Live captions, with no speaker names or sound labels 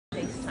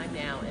time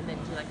now, and then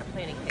do like a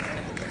planning kick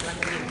and let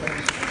me leave.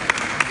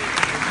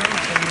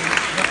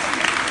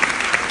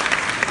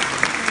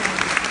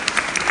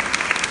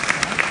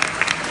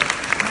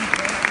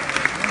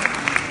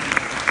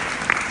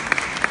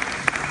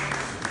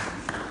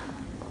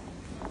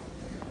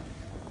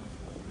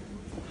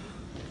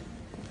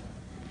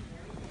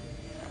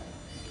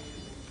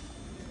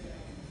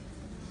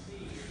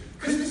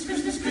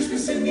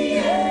 Christmas in the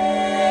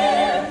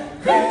air.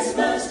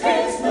 Christmas,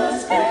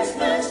 Christmas,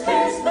 Christmas,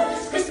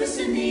 Christmas, Christmas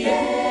in the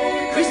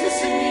air.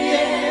 Christmas in the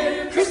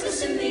air.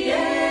 Christmas in the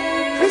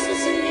air.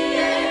 Christmas in the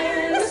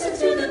air. Listen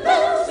to the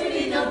bells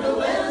ringing out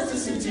Noel's.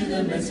 Listen to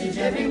the message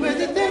everywhere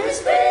that there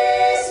is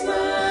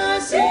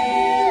Christmas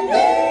in the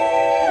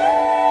air.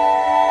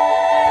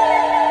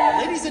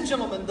 Ladies and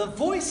gentlemen, the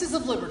Voices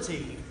of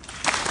Liberty.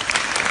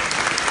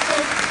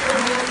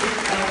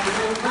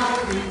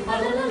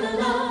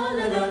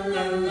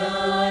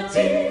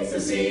 Tis the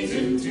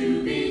season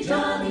to be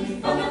jolly.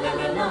 Fa la la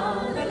la la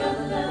la la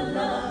la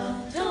la.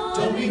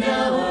 Don't we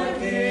now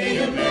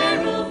arcade a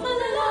barrel?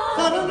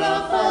 Fa la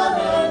la fa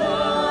la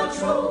la.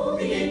 Troll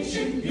the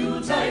ancient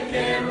Yuletide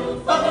carol.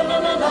 Fa la la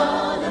la la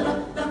la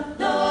la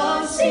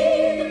la.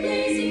 See the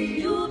blazing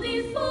Yule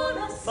before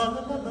us. Fa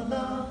la la la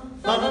la.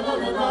 Fa la la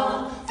la la.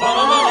 Fa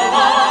la la la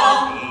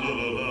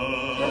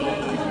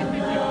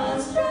la.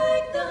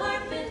 Strike the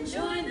harp and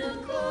join the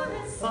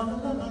chorus. Fa la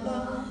la la la.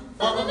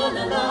 Fa la la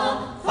la la.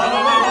 Fa la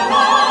la la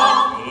la.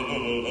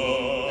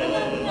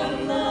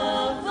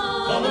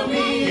 Follow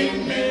me in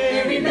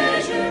merry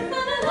measure. Fa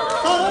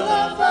la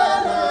la fa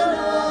la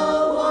la.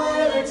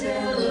 While I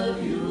tell of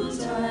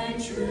Yuletide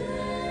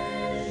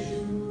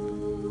treasure.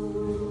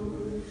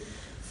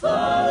 Fa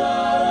la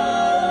la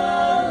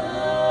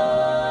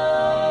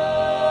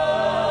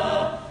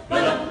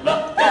la la la.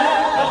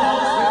 The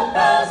halls will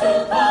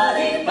dazzle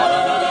party. Fa la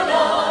la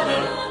la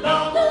la la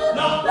la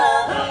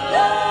la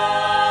la.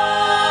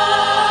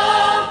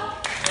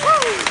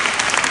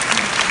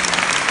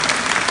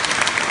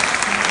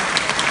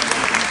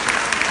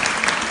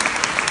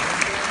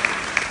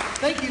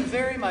 Thank you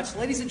very much.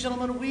 Ladies and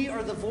gentlemen, we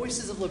are the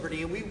Voices of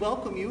Liberty, and we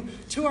welcome you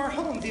to our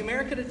home, the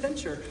American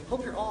Adventure.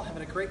 Hope you're all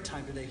having a great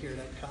time today here at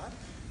Epcot.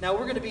 Now,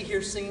 we're going to be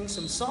here singing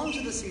some songs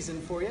of the season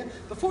for you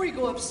before you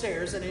go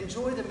upstairs and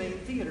enjoy the main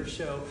theater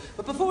show.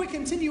 But before we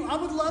continue, I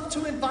would love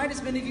to invite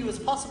as many of you as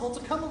possible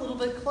to come a little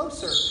bit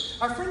closer.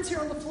 Our friends here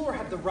on the floor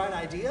have the right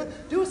idea.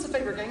 Do us a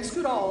favor, gang.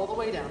 Scoot all the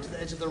way down to the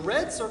edge of the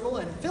red circle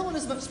and fill in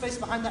as much space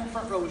behind that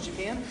front row as you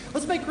can.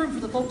 Let's make room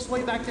for the folks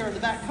way back there in the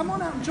back. Come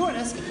on out and join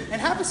us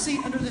and have a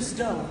seat under this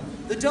dome.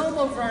 The dome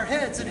over our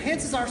heads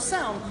enhances our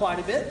sound quite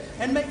a bit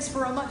and makes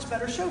for a much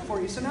better show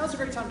for you. So now's a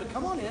great time to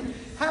come on in,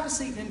 have a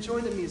seat, and enjoy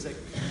the music.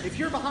 If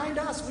you're behind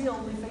us, we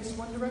only face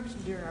one direction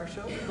during our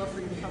show. We'd love for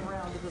you to come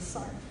around to the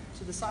side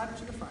or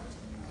to the front.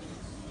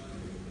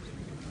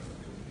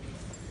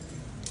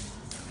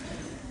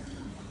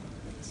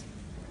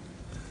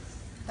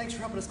 Thanks for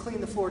helping us clean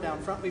the floor down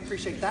front. We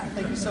appreciate that.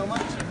 Thank you so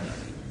much.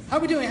 How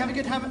are we doing? Have a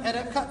good time at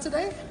Epcot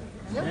today?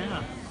 Yep.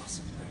 Yeah.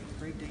 Awesome.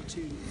 Great day,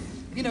 too.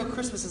 You know,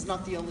 Christmas is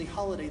not the only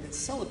holiday that's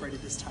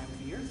celebrated this time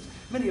of year.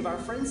 Many of our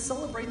friends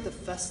celebrate the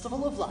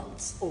Festival of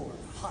Lights, or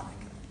Hanukkah.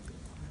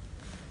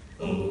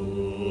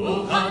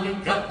 Oh,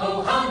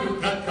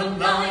 Hanukkah, come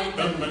light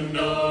the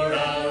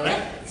menorah.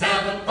 Let's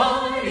have a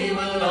party,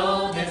 we'll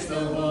all dance the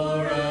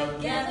hora.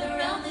 Gather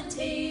round the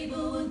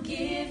table, we'll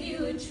give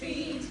you a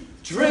treat.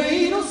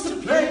 Dreidels to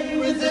play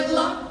with and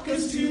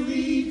latkes to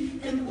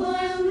eat. And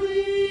while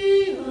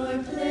we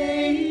are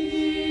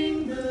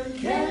playing, the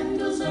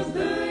candles are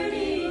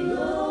burning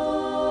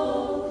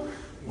low.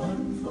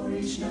 One for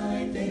each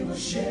night they will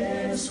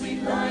share a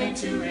sweet light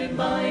to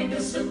remind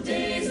us of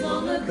days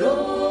long ago.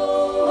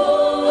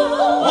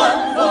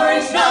 One for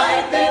each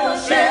night they will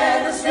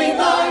share the sweet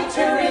light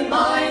to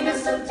remind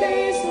us of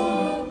days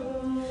long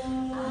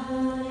ago. I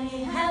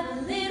have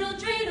a little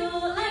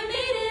dreidel, I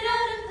made it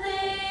out of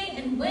clay,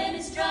 and when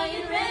it's dry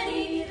and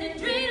ready, then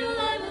dreidel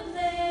I will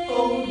play.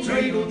 Oh,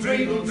 dreidel,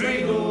 dreidel,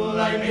 dreidel,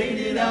 I made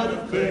it out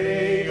of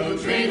clay. Oh,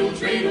 dreidel,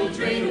 dreidel,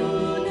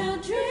 dreidel. Now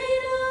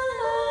dreidel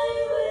I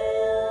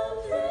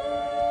will play.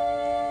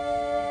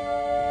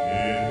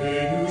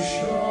 Hevenu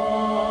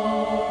shalom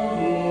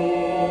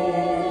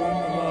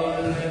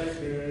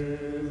alechem.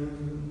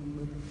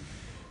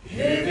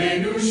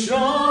 Hevenu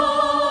shalom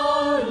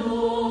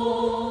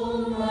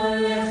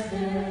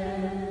alechem.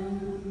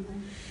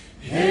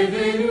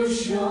 Hevenu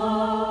shalom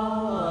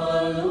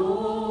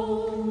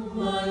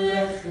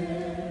alechem.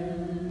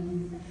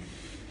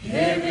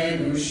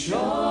 Hevenu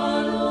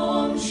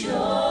shalom,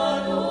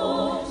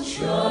 shalom,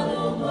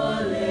 shalom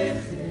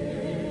alechem.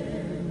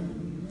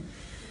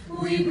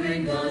 We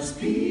bring God's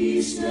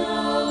peace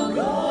now,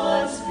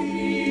 God's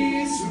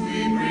peace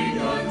we bring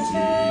unto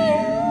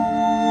you.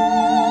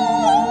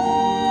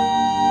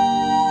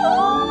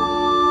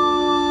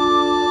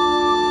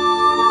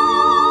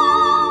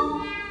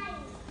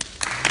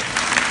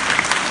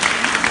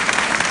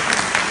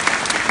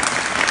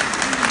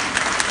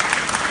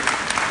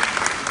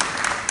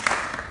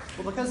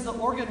 Well, because the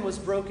organ was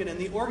broken and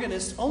the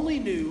organist only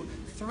knew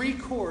 3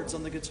 chords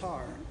on the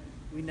guitar,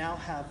 we now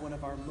have one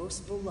of our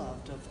most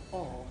beloved of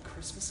all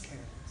Christmas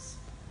carols.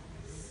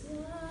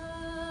 Silent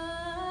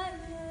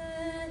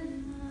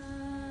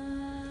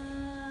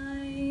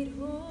night,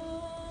 holy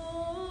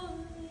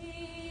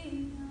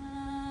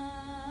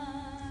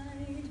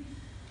night,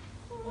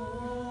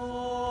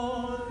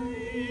 All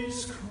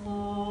is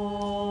calm,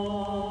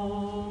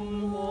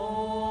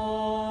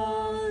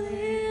 all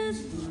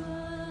is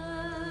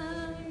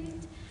bright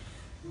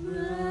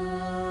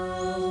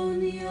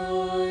round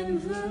yon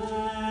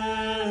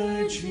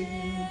virgin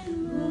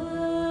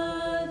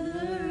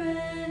mother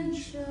and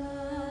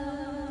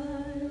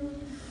child.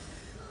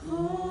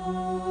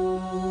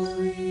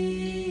 Holy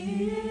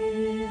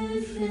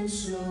infant,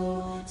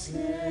 so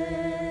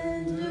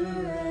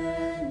tender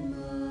and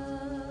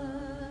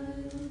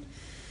mild,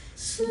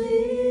 sleep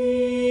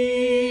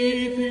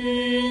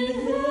in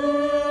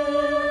heavenly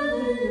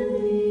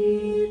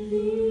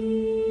peace.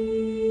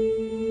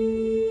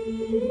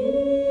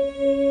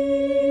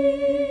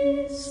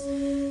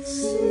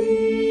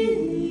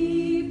 Sleep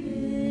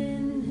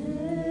in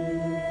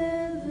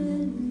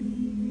heavenly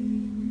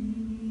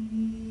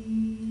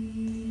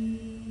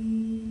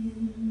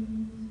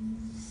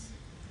peace.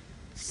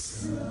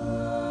 Silent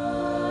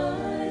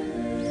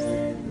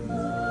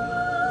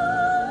night,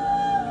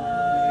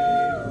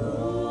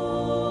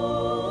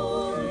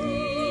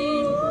 holy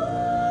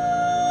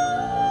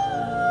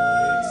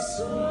night,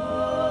 Son of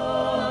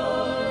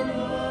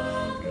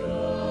God,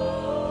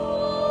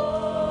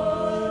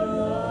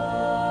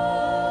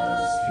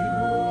 lost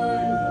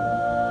your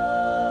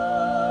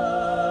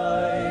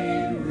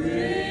light,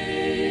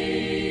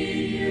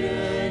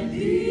 radiant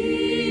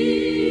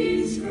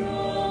beams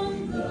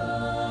from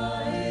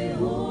thy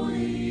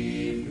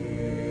holy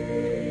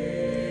face,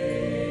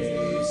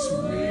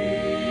 with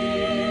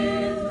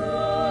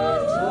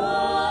the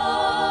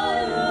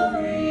dawn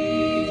of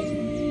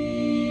redeeming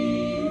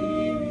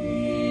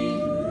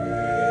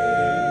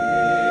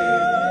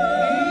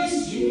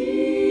grace.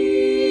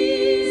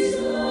 Jesus,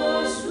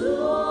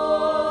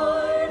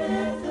 Lord,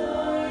 at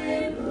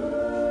thy birth.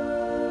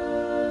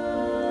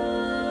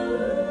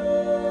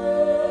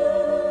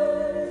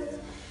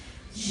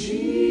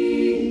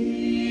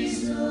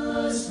 Jesus,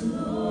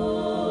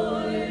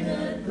 Lord,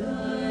 at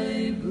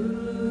thy birth.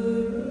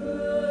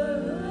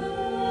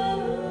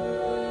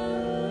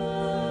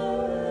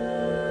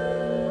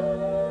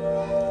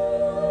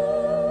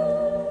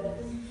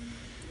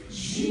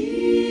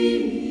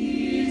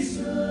 Jesus,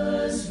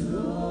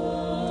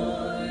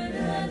 Lord,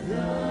 at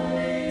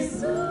thy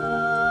side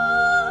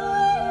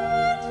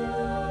died,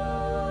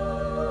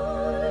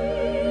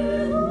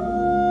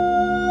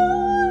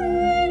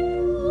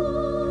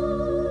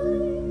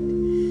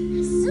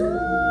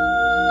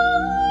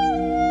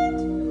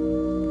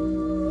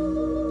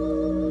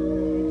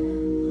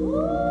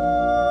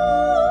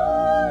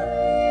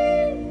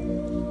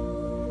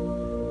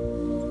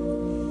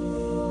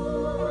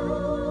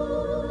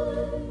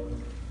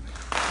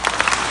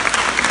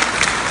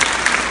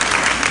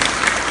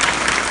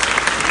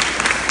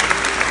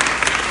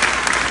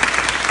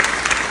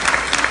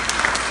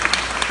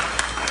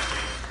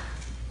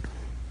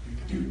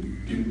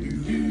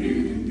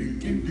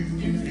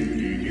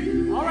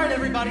 All right,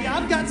 everybody,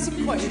 I've got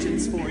some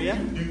questions for you.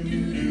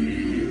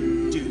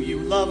 Do you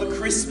love a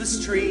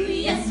Christmas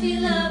tree? Yes, we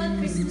love a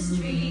Christmas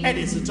tree. And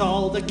is it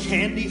all the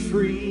candy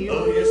free?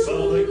 Oh yes,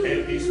 all the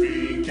candy's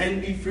free,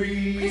 candy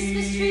free.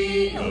 Christmas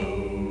tree.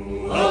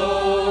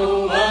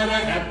 Oh, what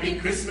a happy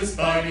Christmas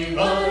party,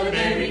 what a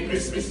merry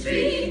Christmas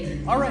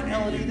tree. All right,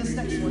 Elodie, this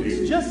next one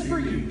is just for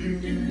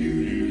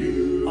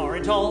you.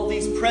 Aren't all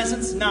these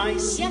presents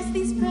nice? Yes,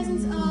 these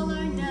presents all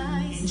are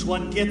nice. Each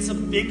one gets a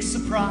big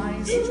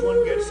surprise. Each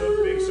one gets a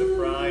big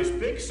surprise,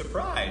 big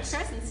surprise.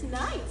 Presents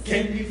nice.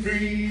 Candy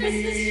free.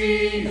 Christmas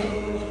tree.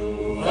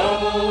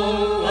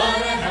 Oh, what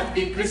a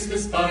happy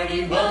Christmas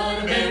party,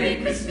 what a merry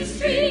Christmas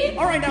tree.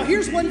 All right, now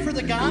here's one for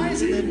the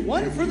guys and then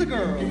one for the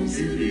girls.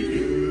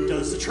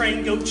 Does the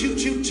train go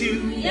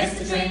choo-choo-choo? Yes,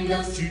 the train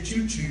goes. Choo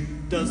choo choo.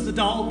 Does the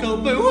doll go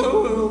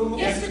boo-hoo-hoo?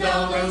 Yes, the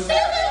doll goes.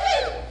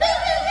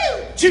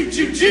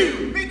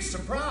 Choo-choo-choo! Big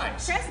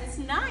surprise. Presents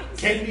nice.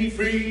 Candy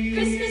free.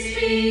 Christmas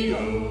tree.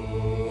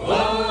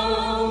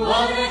 Oh,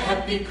 what a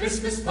happy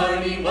Christmas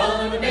party,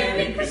 what a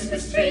merry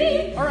Christmas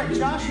tree. All right,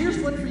 Josh, here's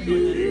one for you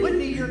and then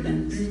Whitney, you're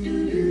next.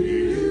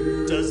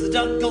 Does the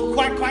duck go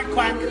quack, quack,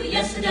 quack?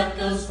 Yes, the duck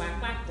goes. Quack,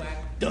 quack,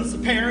 quack. Does the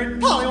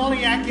parrot polly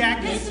yak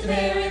yak? Yes, the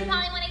parrot.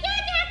 Polly wanna yak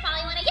yak,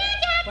 Polly wanna yak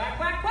yak. Quack,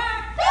 quack,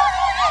 quack.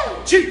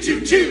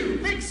 Choo-choo-choo!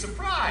 Big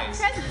surprise.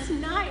 Presents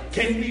nice.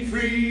 Candy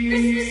free.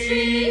 Christmas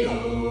tree.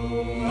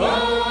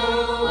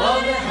 Oh,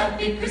 what a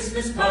happy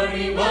Christmas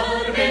party,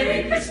 what a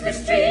merry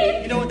Christmas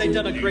tree. You know what, they've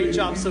done a great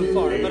job so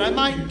far, but I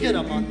might get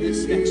them on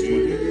this next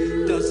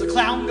one. Does the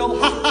clown go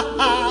ha ha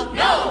ha?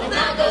 No, the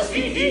clown goes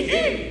hee hee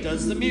hee.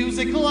 Does the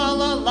music la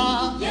la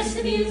la? Yes,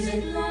 the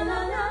music. La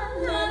la la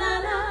la la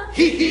la.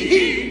 Hee hee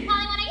hee!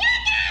 Polly wanna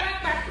yak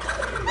yak. Quack,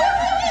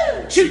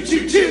 quack. Choo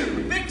choo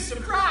choo! Big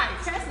surprise.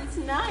 Presents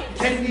nice.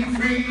 Candy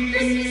free.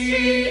 Christmas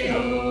tree.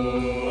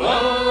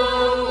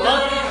 Oh,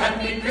 what a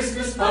happy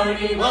Christmas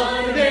party,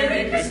 want a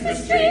Merry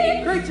Christmas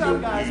tree. Great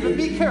job, guys, but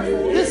be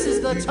careful. This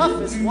is the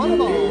toughest one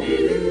of all.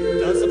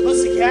 Does the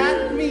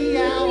pussycat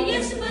meow?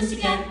 Yes, the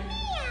pussycat.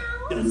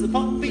 Does the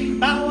puppy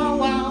bow wow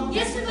wow?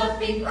 Yes, the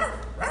puppy. La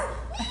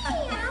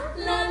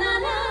la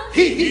la.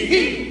 Hee hee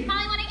hee.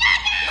 Polly wanna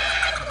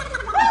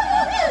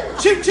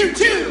Choo choo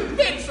choo.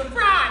 Big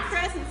surprise!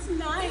 Presents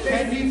night.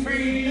 Candy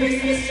free.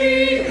 Christmas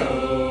tree,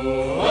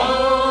 oh,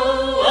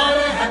 oh, what a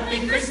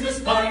happy Christmas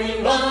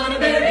party, what a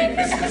Merry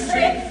Christmas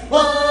tree,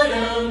 what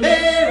a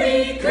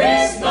Merry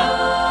Christmas.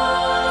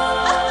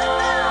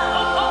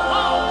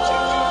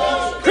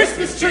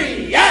 Christmas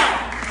tree, yeah!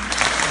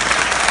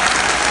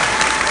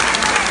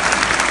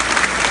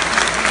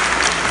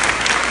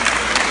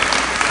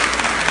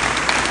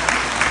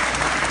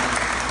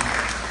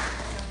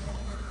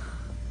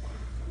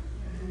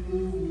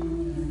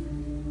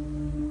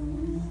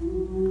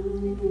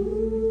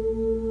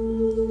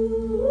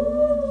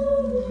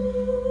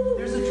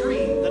 There's a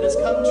dream that has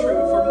come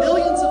true for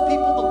millions of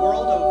people the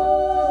world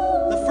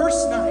over. The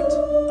first night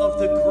of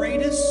the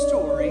greatest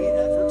story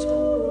ever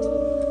told.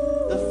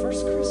 The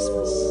first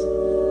Christmas.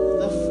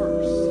 The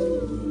first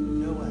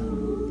Noel.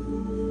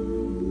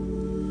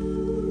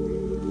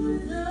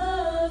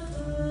 The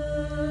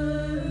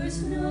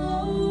first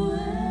Noel,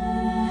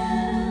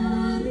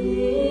 the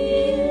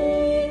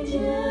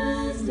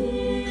angels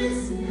did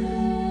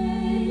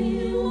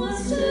say, was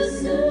to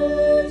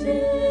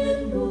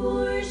certain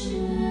poor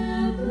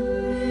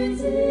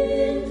shepherds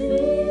in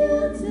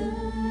fields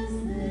as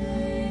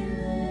they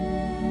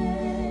lay.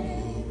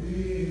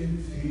 In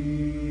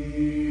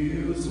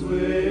fields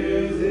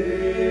where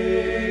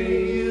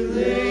they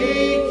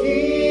lay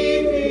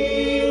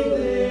keeping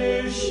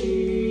their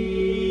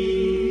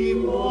sheep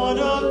on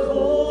a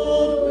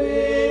cold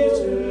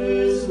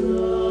winter's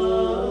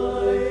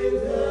night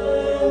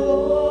that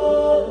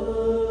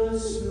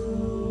was so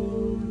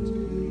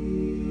clear.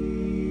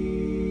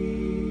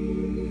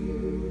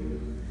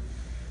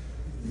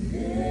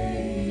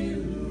 They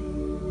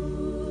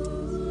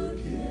look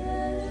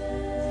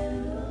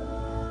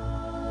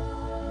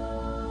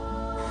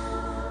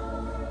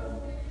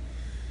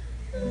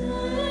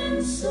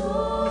and saw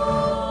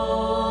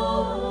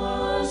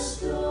a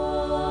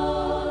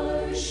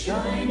star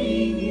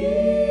shining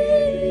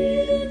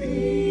in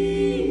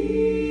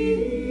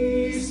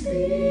peace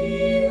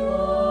beyond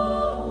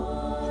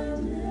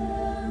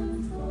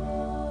them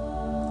far,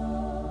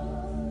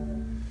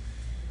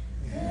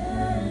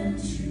 and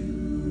to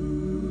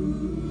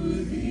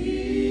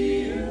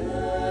the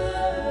earth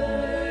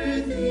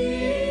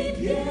it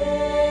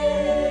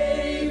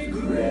gave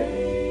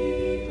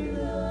great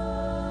light.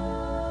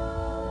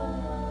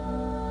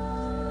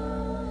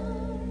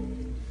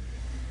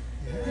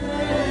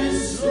 And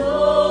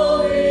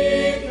so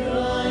it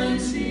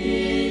continued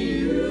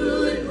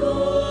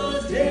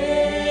both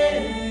day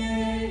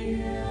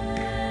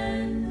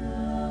and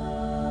night.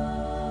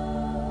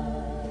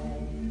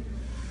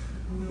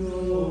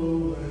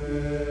 Noel,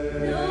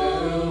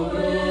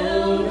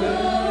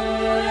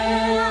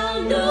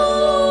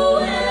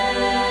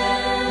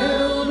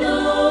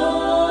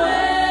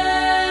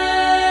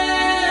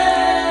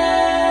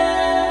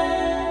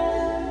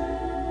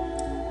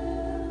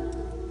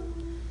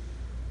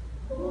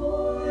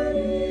 Born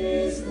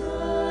is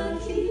the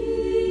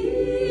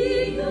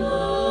King of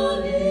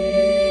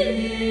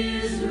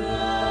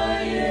Israel.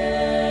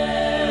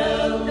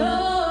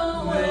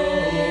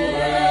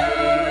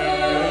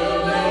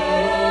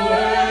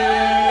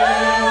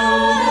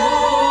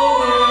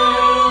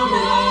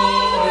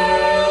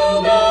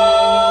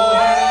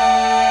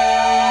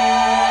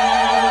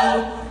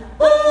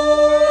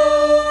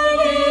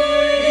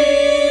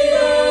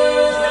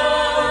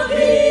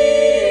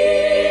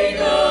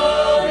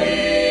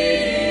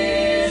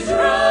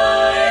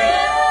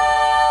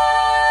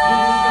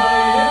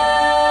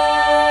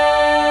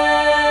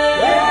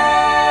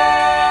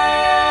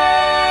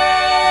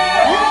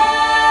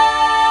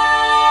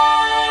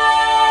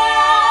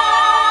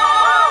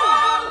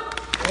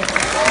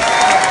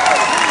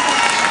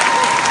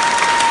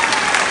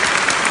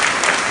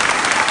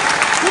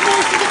 The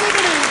voice of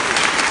liberty.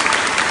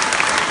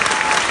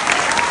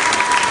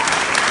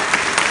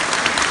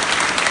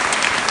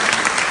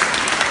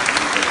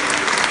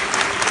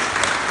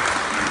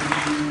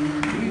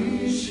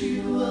 Wish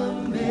you a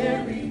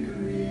Merry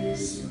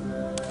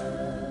Christmas.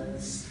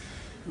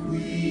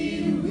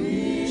 We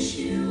wish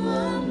you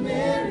a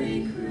Merry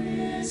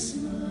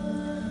Christmas.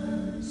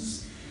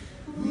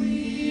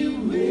 We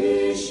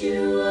wish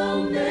you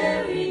a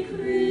Merry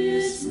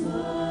Christmas.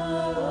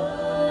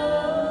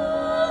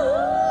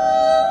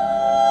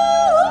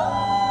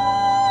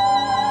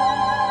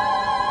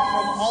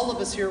 From all of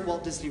us here at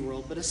Walt Disney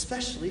World, but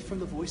especially from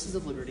the Voices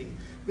of Liberty,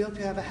 we hope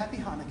you have a happy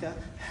Hanukkah.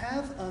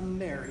 Have a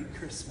Merry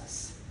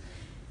Christmas.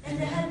 And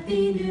a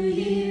Happy New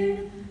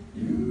Year.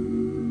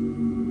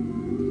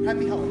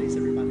 Happy holidays,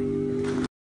 everybody.